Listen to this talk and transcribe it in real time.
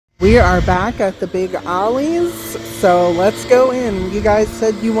We are back at the big Ollies, so let's go in. You guys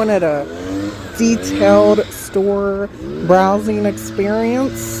said you wanted a detailed store browsing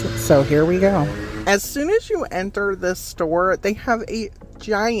experience, so here we go. As soon as you enter this store, they have a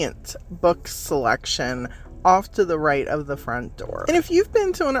giant book selection off to the right of the front door. And if you've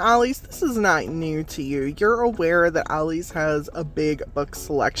been to an Ollie's, this is not new to you. You're aware that Ollie's has a big book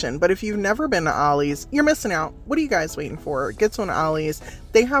selection, but if you've never been to Ollie's, you're missing out. What are you guys waiting for? Get to an Ollie's.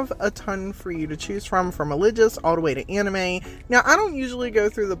 They have a ton for you to choose from religious all the way to anime. Now, I don't usually go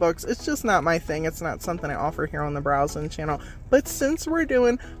through the books. It's just not my thing. It's not something I offer here on the browsing channel. But since we're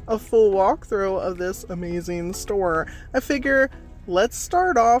doing a full walkthrough of this amazing store, I figure let's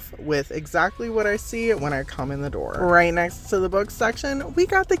start off with exactly what I see when I come in the door. Right next to the book section, we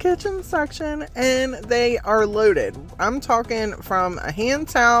got the kitchen section, and they are loaded. I'm talking from a hand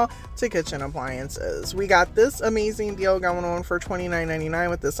towel to kitchen appliances. We got this amazing deal going on for $29.99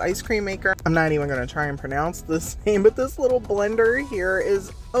 with this ice cream maker. I'm not even going to try and pronounce this name, but this little blender here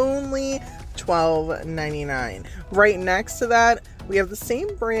is only $12.99. Right next to that, we have the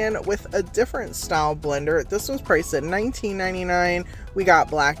same brand with a different style blender. This was priced at $19.99. We got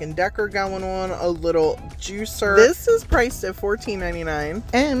Black & Decker going on, a little juicer. This is priced at $14.99.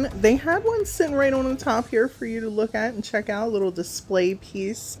 And they had one sitting right on the top here for you to look at and check out, a little display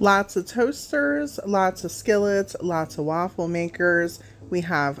piece. Lots of toasters, lots of skillets, lots of waffle makers. We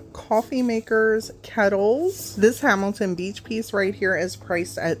have coffee makers, kettles. This Hamilton Beach piece right here is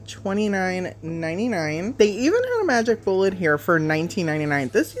priced at $29.99. They even had a magic bullet here for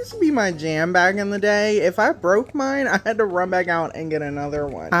 $19.99. This used to be my jam back in the day. If I broke mine, I had to run back out and get another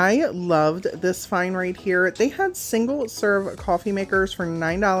one. I loved this find right here. They had single serve coffee makers for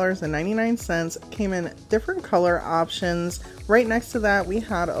 $9.99. Came in different color options. Right next to that, we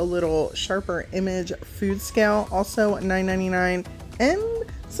had a little sharper image food scale, also $9.99. And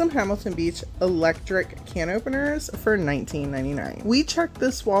some Hamilton Beach electric can openers for $19.99. We checked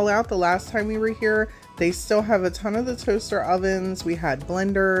this wall out the last time we were here. They still have a ton of the toaster ovens. We had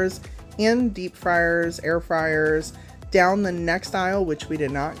blenders and deep fryers, air fryers. Down the next aisle, which we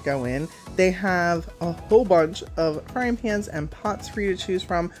did not go in, they have a whole bunch of frying pans and pots for you to choose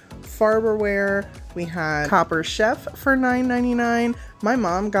from. Farberware, we had Copper Chef for $9.99. My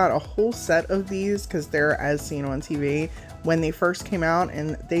mom got a whole set of these because they're as seen on TV when they first came out,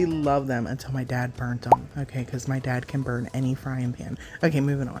 and they love them until my dad burnt them. Okay, because my dad can burn any frying pan. Okay,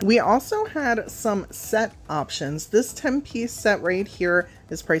 moving on. We also had some set options. This 10-piece set right here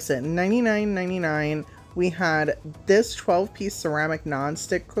is priced at $99.99. We had this 12-piece ceramic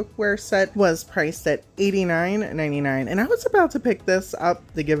non-stick cookware set was priced at $89.99. And I was about to pick this up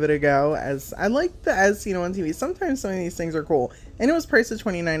to give it a go, as I like the as seen on TV. Sometimes some of these things are cool. And it was priced at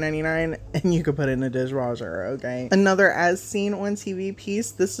 $29.99, and you could put it in a dishwasher, okay? Another as seen on TV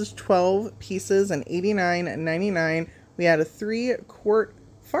piece. This is 12 pieces and $89.99. We had a 3-quart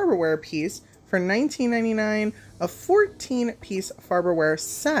Farberware piece for $19.99, a 14-piece Farberware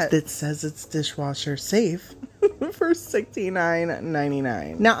set that says it's dishwasher safe for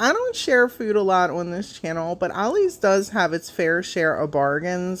 $69.99. Now, I don't share food a lot on this channel, but Ollie's does have its fair share of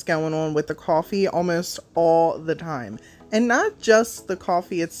bargains going on with the coffee almost all the time. And not just the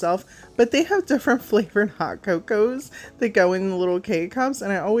coffee itself, but they have different flavored hot cocos that go in little K-cups.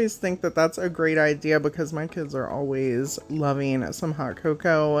 And I always think that that's a great idea because my kids are always loving some hot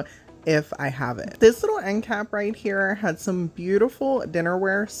cocoa if I have it. This little end cap right here had some beautiful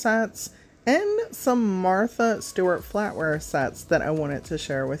dinnerware sets and some Martha Stewart flatware sets that I wanted to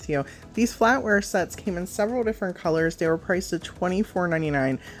share with you. These flatware sets came in several different colors. They were priced at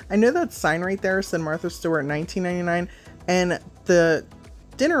 $24.99. I know that sign right there said Martha Stewart $19.99, and the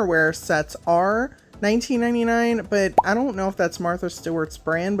dinnerware sets are $19.99, but I don't know if that's Martha Stewart's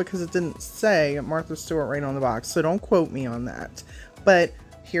brand because it didn't say Martha Stewart right on the box, so don't quote me on that. But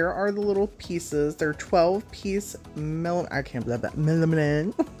here are the little pieces. They're 12-piece I can't believe that.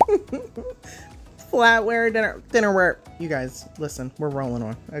 Flatware dinnerware. You guys, listen, we're rolling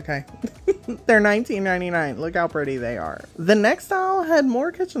on, okay? They're $19.99. Look how pretty they are. The next aisle had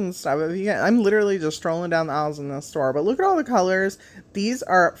more kitchen stuff. I'm literally just strolling down the aisles in this store, but look at all the colors. These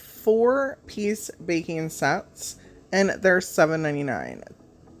are 4-piece baking sets, and they're $7.99.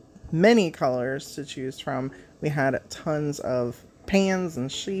 Many colors to choose from. We had tons of pans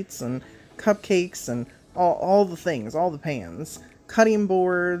and sheets and cupcakes and all the things, all the pans, cutting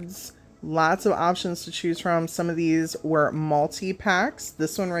boards, lots of options to choose from. Some of these were multi-packs.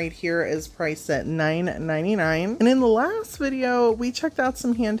 This one right here is priced at $9.99. And in the last video, we checked out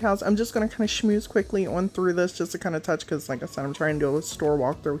some hand towels. I'm just going to kind of schmooze quickly on through this just to kind of touch, because like I said, I'm trying to do a store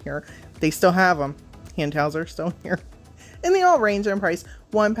walkthrough here. They still have them. Hand towels are still here. And they all range in price.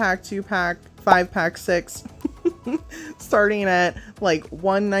 1-pack, 2-pack, 5-pack, 6. Starting at like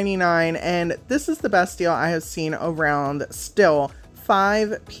 $1.99, and this is the best deal I have seen around still.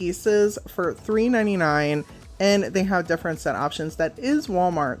 5 pieces for $3.99, and they have different set options. That is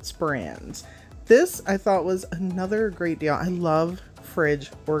Walmart's brand. This I thought was another great deal. I love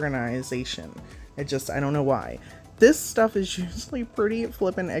fridge organization. I don't know why. This stuff is usually pretty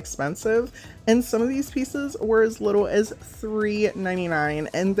flippin' expensive, and some of these pieces were as little as $3.99,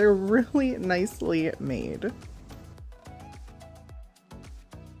 and they're really nicely made.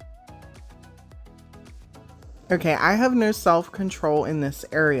 Okay, I have no self-control in this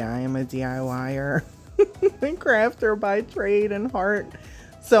area. I am a DIYer and crafter by trade and heart.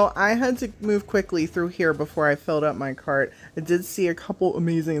 So I had to move quickly through here before I filled up my cart. I did see a couple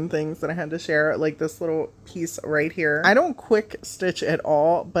amazing things that I had to share, like this little piece right here. I don't quick stitch at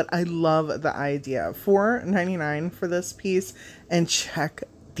all, but I love the idea. $4.99 for this piece, and check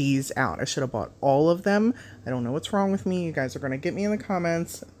these out. I should have bought all of them. I don't know what's wrong with me. You guys are going to get me in the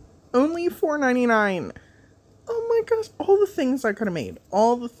comments. Only $4.99. Oh my gosh, all the things I could have made.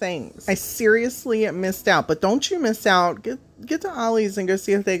 All the things. I seriously missed out, but don't you miss out. Get to Ollie's and go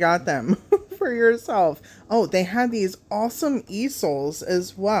see if they got them for yourself. Oh, they had these awesome easels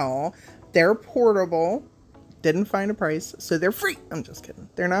as well. They're portable. Didn't find a price, so they're free. I'm just kidding.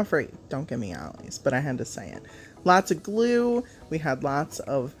 They're not free. Don't get me Ollie's, but I had to say it. Lots of glue. We had lots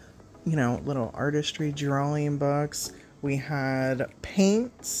of, you know, little artistry drawing books. We had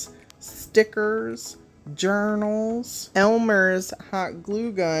paints, stickers, journals, Elmer's hot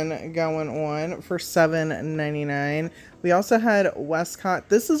glue gun going on for $7.99. We also had Westcott.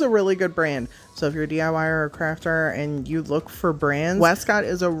 This is a really good brand. So if you're a DIYer or a crafter and you look for brands, Westcott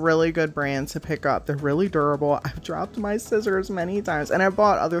is a really good brand to pick up. They're really durable. I've dropped my scissors many times, and I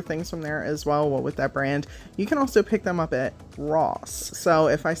bought other things from there as well with that brand. You can also pick them up at Ross. So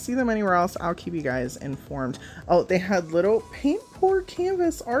if I see them anywhere else, I'll keep you guys informed. Oh, they had little paint pour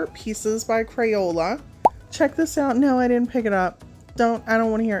canvas art pieces by Crayola. Check this out. No, I didn't pick it up. I don't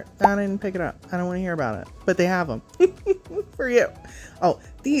want to hear it. I didn't pick it up. I don't want to hear about it. But they have them for you. Oh,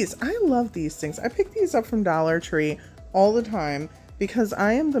 these. I love these things. I pick these up from Dollar Tree all the time because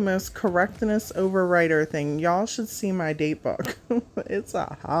I am the most correctness overwriter thing. Y'all should see my date book. It's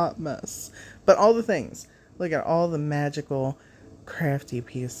a hot mess. But all the things. Look at all the magical crafty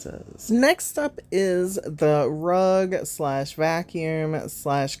pieces. Next up is the rug slash vacuum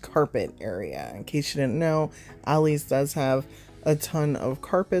slash carpet area. In case you didn't know, Ollie's does have a ton of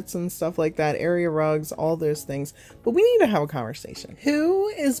carpets and stuff like that, area rugs, all those things. But we need to have a conversation. Who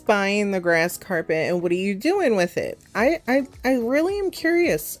is buying the grass carpet and what are you doing with it? I really am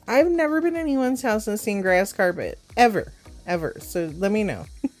curious. I've never been to anyone's house and seen grass carpet ever. So let me know.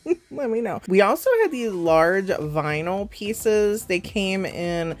 Let me know. We also had these large vinyl pieces. They came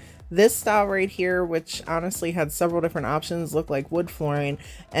in this style right here, which honestly had several different options, looked like wood flooring.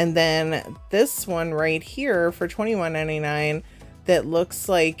 And then this one right here for $21.99 that looks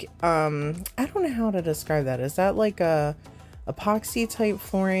like, I don't know how to describe that. Is that like a epoxy type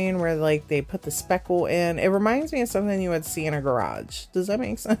flooring where like they put the speckle in? It reminds me of something you would see in a garage. Does that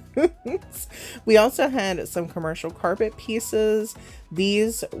make sense? We also had some commercial carpet pieces.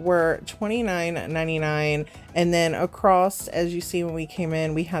 These were $29.99, and then across, as you see when we came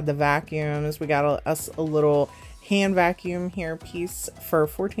in, we had the vacuums. We got us a little hand vacuum here piece for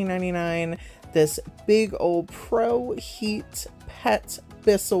 $14.99. This big old Pro Heat Pet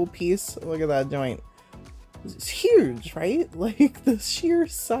Bissell piece. Look at that joint. It's huge, right? Like the sheer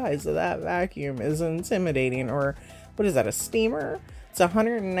size of that vacuum is intimidating. Or what is that, a steamer? It's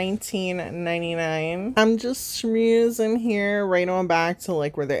 $119.99. I'm just schmoozing here right on back to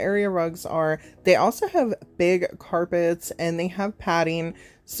like where the area rugs are. They also have big carpets and they have padding.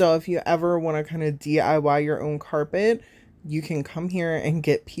 So if you ever want to kind of DIY your own carpet, you can come here and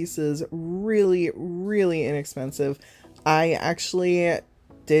get pieces really, really inexpensive. I actually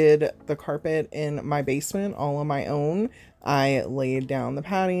did the carpet in my basement all on my own. I laid down the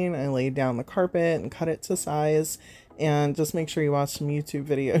padding, I laid down the carpet and cut it to size. And just make sure you watch some YouTube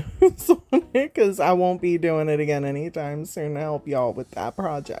videos on it, because I won't be doing it again anytime soon to help y'all with that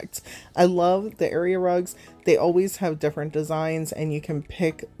project. I love the area rugs. They always have different designs and you can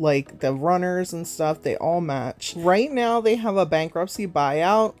pick like the runners and stuff. They all match. Right now they have a bankruptcy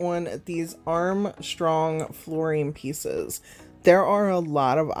buyout on these Armstrong flooring pieces. There are a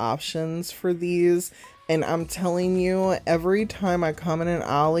lot of options for these, and I'm telling you, every time I come in an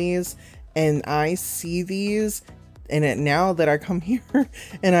Ollie's and I see these, and now that I come here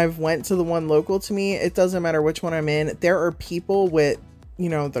and I've went to the one local to me, it doesn't matter which one I'm in. There are people with, you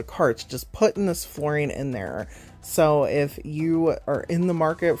know, the carts just putting this flooring in there. So if you are in the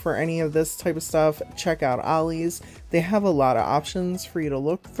market for any of this type of stuff, check out Ollies. They have a lot of options for you to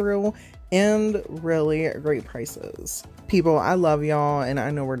look through and really great prices. People, I love y'all, and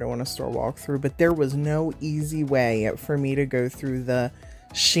I know we're doing a store walkthrough, but there was no easy way for me to go through the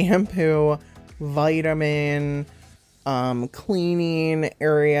shampoo, vitamin, cleaning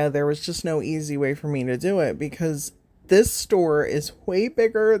area. There was just no easy way for me to do it because this store is way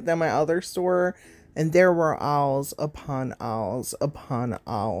bigger than my other store, and there were aisles upon aisles upon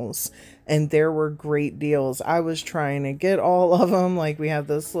aisles, and there were great deals. I was trying to get all of them. Like, we have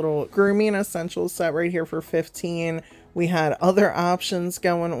this little grooming essentials set right here for $15. We had other options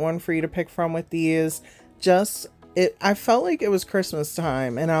going on for you to pick from with these. I felt like it was Christmas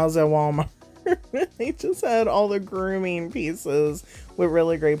time and I was at Walmart. They just had all the grooming pieces with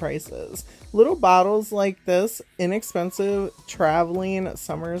really great prices. Little bottles like this, inexpensive, traveling,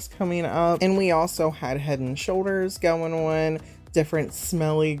 summer's coming up. And we also had Head and Shoulders going on, different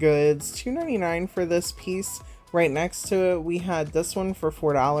smelly goods. $2.99 for this piece. Right next to it, we had this one for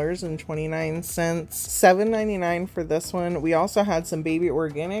 $4.29. $7.99 for this one. We also had some baby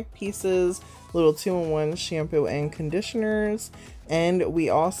organic pieces, little 2-in-1 shampoo and conditioners. And we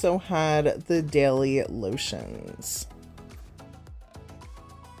also had the daily lotions.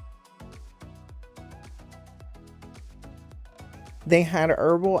 They had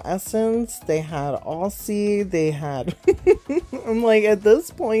herbal essence, they had Aussie, they had I'm like, at this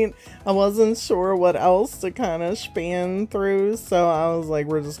point I wasn't sure what else to kind of span through, so I was like,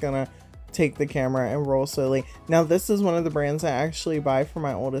 we're just gonna take the camera and roll slowly. Now this is one of the brands I actually buy for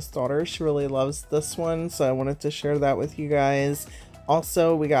my oldest daughter. She really loves this one, so I wanted to share that with you guys.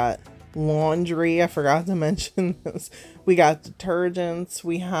 Also, we got laundry, I forgot to mention this. We got detergents,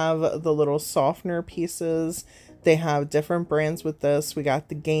 we have the little softener pieces. They have different brands with this. We got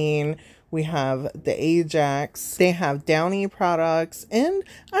the Gain, we have the Ajax, they have Downy products, and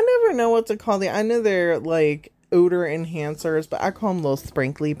I never know what to call them. I know they're like odor enhancers, but I call them little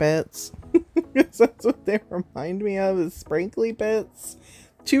sprinkly bits. Because that's what they remind me of, is sprinkly bits.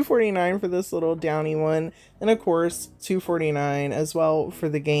 $2.49 for this little Downy one, and of course $2.49 as well for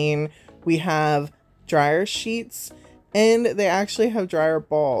the Gain. We have dryer sheets, and they actually have dryer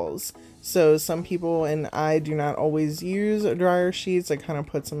balls. So some people, and I do not always use dryer sheets. I kind of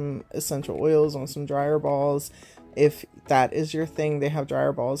put some essential oils on some dryer balls. If that is your thing, they have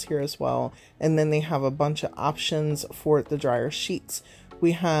dryer balls here as well. And then they have a bunch of options for the dryer sheets.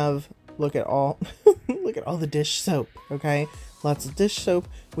 We have, look at all the dish soap, okay? Lots of dish soap.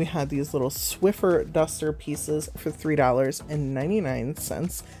 We had these little Swiffer duster pieces for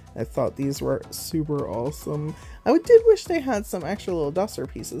 $3.99. I thought these were super awesome. I did wish they had some extra little duster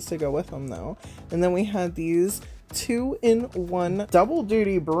pieces to go with them though. And then we had these 2-in-1 double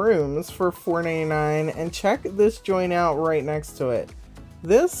duty brooms for $4.99. And check this joint out right next to it.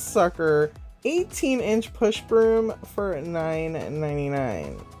 This sucker, 18-inch push broom for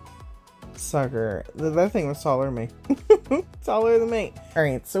 $9.99. Sucker, that thing was taller than me. Taller than me. All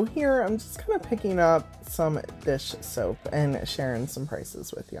right, so here I'm just kind of picking up some dish soap and sharing some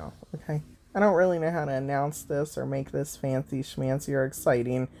prices with y'all. Okay, I don't really know how to announce this or make this fancy schmancy or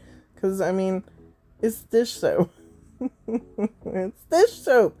exciting, because I mean, it's dish soap. It's dish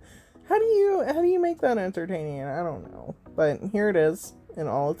soap. How do you make that entertaining? I don't know, but here it is in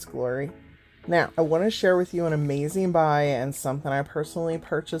all its glory. Now, I want to share with you an amazing buy and something I personally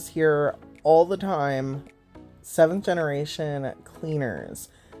purchase here all the time. 7th generation cleaners.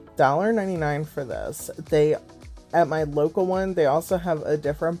 $1.99 for this. They, at my local one, they also have a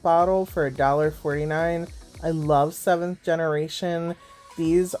different bottle for $1.49. I love 7th generation.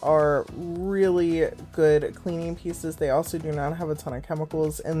 These are really good cleaning pieces. They also do not have a ton of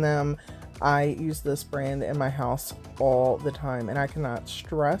chemicals in them. I use this brand in my house all the time, and I cannot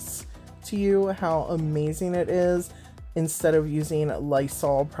stress to you how amazing it is, instead of using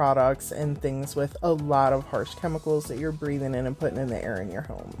Lysol products and things with a lot of harsh chemicals that you're breathing in and putting in the air in your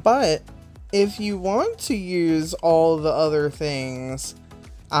home. But if you want to use all the other things,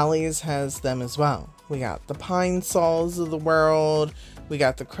 Ollies has them as well. We got the Pine Sols of the world, we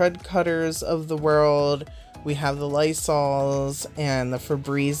got the Crud Cutters of the world, we have the Lysols and the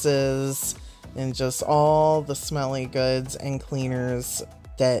Febrezes, and just all the smelly goods and cleaners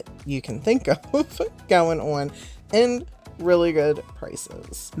that you can think of going on, and really good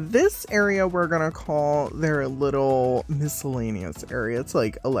prices. This area we're gonna call their little miscellaneous area. It's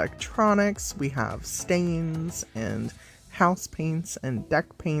like electronics. We have stains and house paints and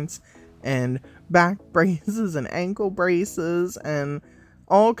deck paints and back braces and ankle braces and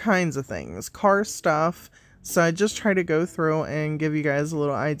all kinds of things. Car stuff. So I just try to go through and give you guys a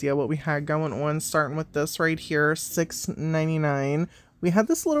little idea what we had going on, starting with this right here, $6.99. We had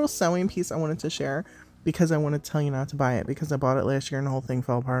this little sewing piece I wanted to share because I want to tell you not to buy it because I bought it last year and the whole thing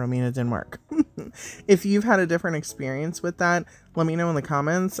fell apart on me and it didn't work. If you've had a different experience with that, let me know in the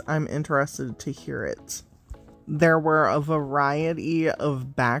comments. I'm interested to hear it. There were a variety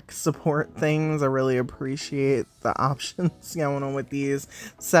of back support things. I really appreciate the options going on with these.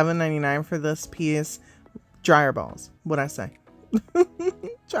 $7.99 for this piece. Dryer balls, what'd I say?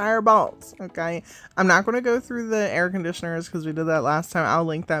 Dryer balls, okay? I'm not going to go through the air conditioners because we did that last time. I'll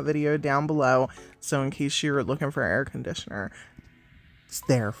link that video down below. So in case you're looking for an air conditioner, it's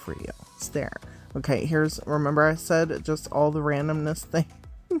there for you. It's there. Okay, remember I said just all the randomness things?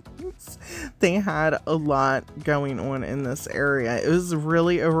 They had a lot going on in this area. It was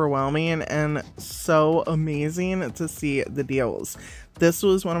really overwhelming and so amazing to see the deals. This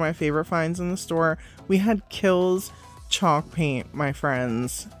was one of my favorite finds in the store. We had Kills chalk paint, my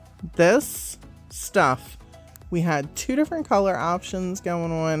friends. This stuff, we had 2 different color options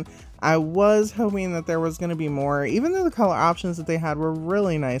going on. I was hoping that there was going to be more, even though the color options that they had were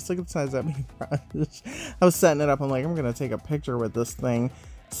really nice. Look at the size of that paintbrush. I was setting it up. I'm like, I'm going to take a picture with this thing.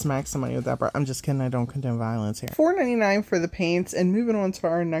 Smack somebody with that brush. I'm just kidding. I don't condone violence here. $4.99 for the paints. And moving on to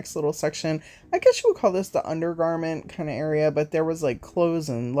our next little section, I guess you would call this the undergarment kind of area, but there was like clothes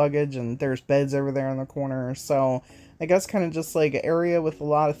and luggage and there's beds over there in the corner. So I guess kind of just like an area with a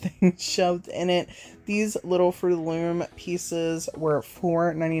lot of things shoved in it. These little Fruit of the Loom pieces were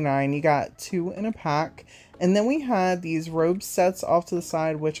 $4.99. You got 2 in a pack. And then we had these robe sets off to the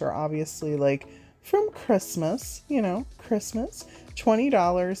side, which are obviously like from Christmas, you know, Christmas.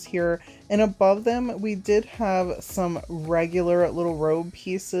 $20 here, and above them we did have some regular little robe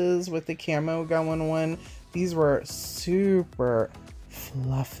pieces with the camo going on. These were super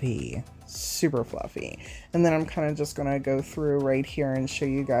fluffy, and then I'm kind of just gonna go through right here and show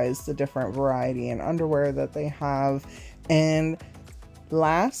you guys the different variety and underwear that they have. And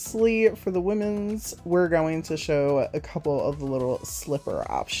lastly, for the women's, we're going to show a couple of the little slipper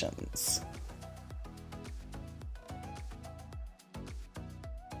options.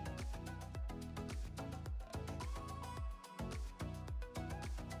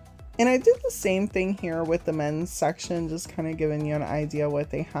 And I did the same thing here with the men's section, just kind of giving you an idea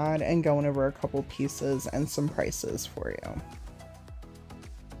what they had and going over a couple pieces and some prices for you.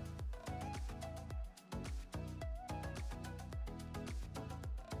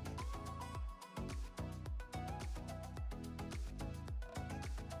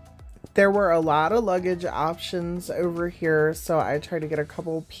 There were a lot of luggage options over here, so I tried to get a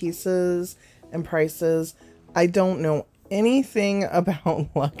couple pieces and prices. I don't know anything about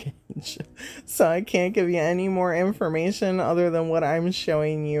luggage, so I can't give you any more information other than what I'm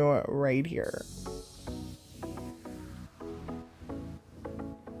showing you right here.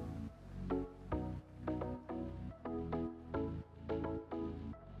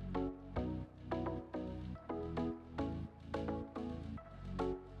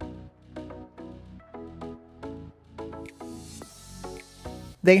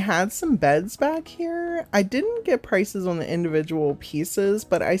 They had some beds back here. I didn't get prices on the individual pieces,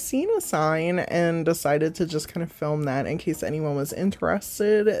 but I seen a sign and decided to just kind of film that in case anyone was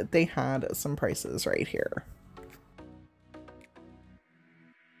interested. They had some prices right here.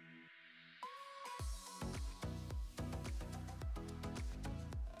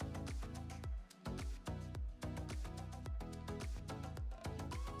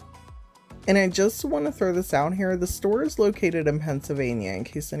 And I just want to throw this out here. The store is located in Pennsylvania, in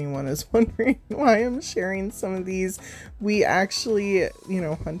case anyone is wondering why I'm sharing some of these. We actually, you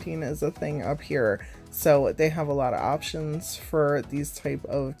know, hunting is a thing up here. So they have a lot of options for these type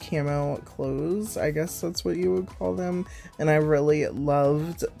of camo clothes. I guess that's what you would call them. And I really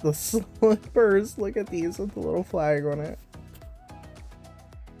loved the slippers. Look at these with the little flag on it.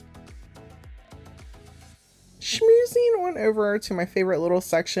 Schmoozing on over to my favorite little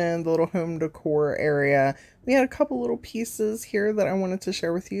section, the little home decor area. We had a couple little pieces here that I wanted to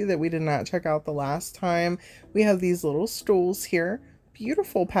share with you that we did not check out the last time. We have these little stools here,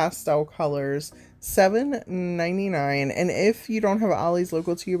 beautiful pastel colors, $7.99. And if you don't have Ollie's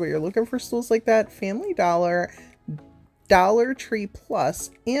local to you, but you're looking for stools like that, Family Dollar, Dollar Tree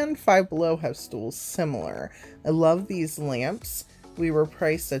Plus, and Five Below have stools similar. I love these lamps. We were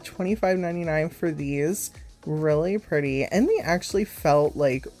priced at $25.99 for these. Really pretty, and they actually felt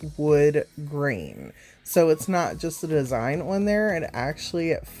like wood grain, so it's not just the design on there, it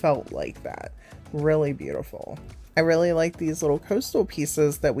actually felt like that. Really beautiful. I really like these little coastal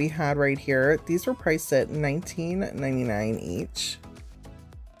pieces that we had right here. These were priced at $19.99 each.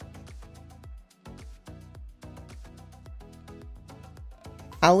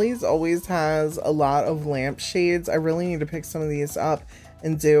 Ollies always has a lot of lampshades. I really need to pick some of these up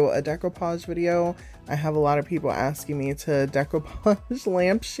and do a decoupage video. I have a lot of people asking me to decoupage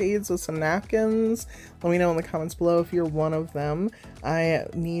lampshades with some napkins. Let me know in the comments below if you're one of them. I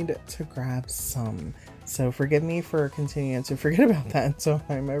need to grab some. So forgive me for continuing to forget about that until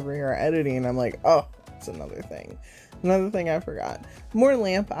I'm over here editing. I'm like, oh, it's another thing. Another thing I forgot. More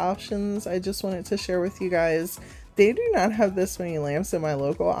lamp options I just wanted to share with you guys. They do not have this many lamps in my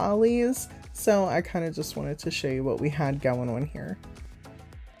local Ollies, so I kind of just wanted to show you what we had going on here.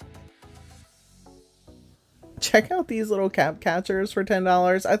 Check out these little cap catchers for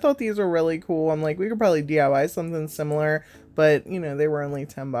 $10. I thought these were really cool. I'm like, we could probably DIY something similar, but you know, they were only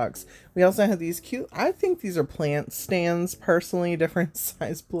 10 bucks. We also had these cute, I think these are plant stands personally, different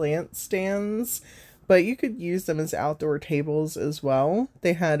size plant stands, but you could use them as outdoor tables as well.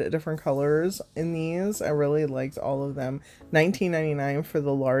 They had different colors in these. I really liked all of them. $19.99 for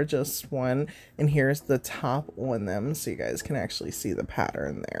the largest one, and here's the top on them so you guys can actually see the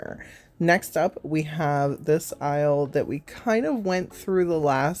pattern there. Next up, we have this aisle that we kind of went through the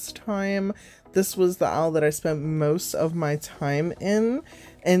last time. This was the aisle that I spent most of my time in.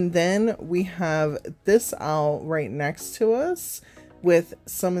 And then we have this aisle right next to us with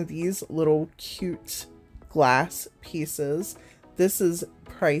some of these little cute glass pieces. This is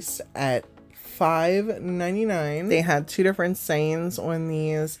priced at $5.99. They had two different sayings on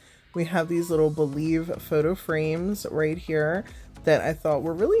these. We have these little Believe photo frames right here that I thought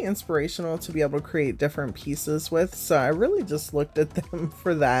were really inspirational to be able to create different pieces with. So I really just looked at them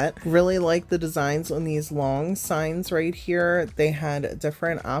for that. Really like the designs on these long signs right here. They had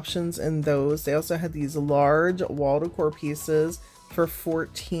different options in those. They also had these large wall decor pieces for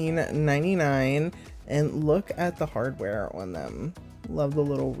 $14.99. And look at the hardware on them. Love the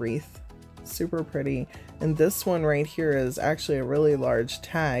little wreath. Super pretty. And this one right here is actually a really large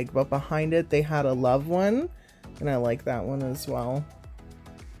tag, but behind it they had a love one. And I like that one as well.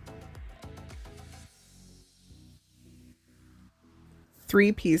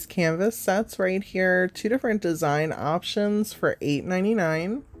 Three-piece canvas sets right here. Two different design options for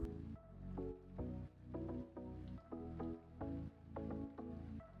 $8.99.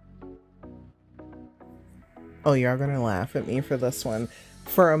 Oh, y'all gonna laugh at me for this one.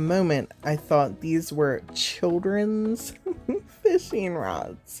 For a moment, I thought these were children's fishing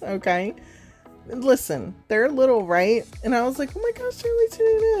rods, okay? Listen, they're little, right? And I was like, oh my gosh, they're only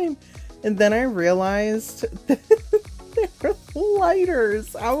 $2.99. And then I realized they're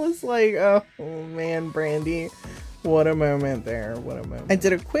lighters. I was like, oh man, Brandi, what a moment there. What a moment. I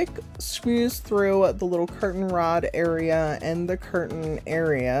did a quick schmooze through the little curtain rod area and the curtain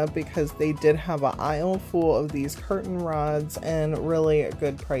area because they did have an aisle full of these curtain rods and really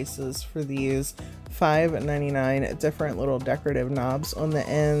good prices for these. $5.99, different little decorative knobs on the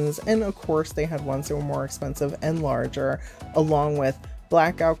ends, and of course they had ones that were more expensive and larger, along with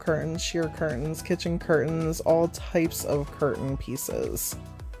blackout curtains, sheer curtains, kitchen curtains, all types of curtain pieces.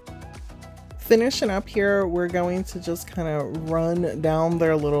 Finishing up here, we're going to just kind of run down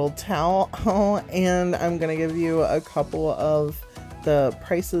their little towel and I'm going to give you a couple of the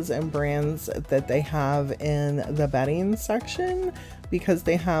prices and brands that they have in the bedding section, because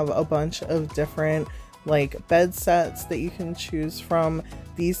they have a bunch of different like bed sets that you can choose from.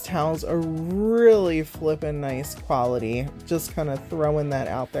 These towels are really flippin' nice quality. Just kind of throwing that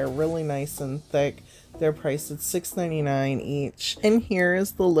out there. Really nice and thick. They're priced at $6.99 each. And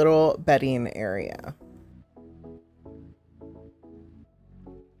here's the little bedding area.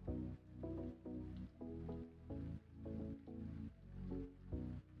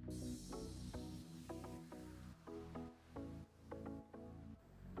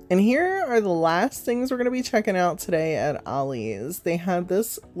 And here are the last things we're going to be checking out today at Ollies. They had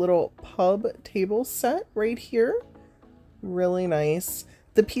this little pub table set right here. Really nice.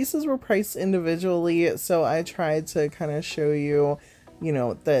 The pieces were priced individually, so I tried to kind of show you, you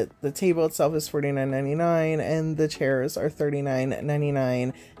know, that the table itself is $49.99 and the chairs are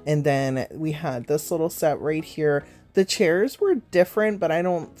 $39.99. And then we had this little set right here. The chairs were different, but I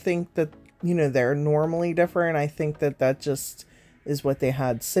don't think that, you know, they're normally different. I think that that just is what they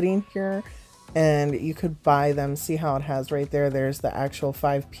had sitting here, and you could buy them. See how it has right there, there's the actual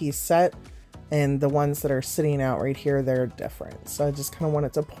 5-piece set, and the ones that are sitting out right here, they're different. So I just kind of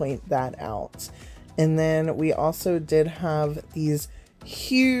wanted to point that out. And then we also did have these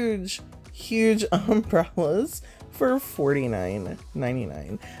huge umbrellas for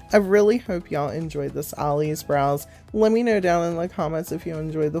 $49.99. I really hope y'all enjoyed this Ollies browse. Let me know down in the comments if you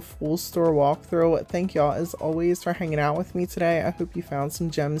enjoyed the full store walkthrough. Thank y'all as always for hanging out with me today. I hope you found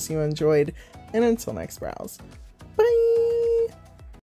some gems you enjoyed, and until next browse,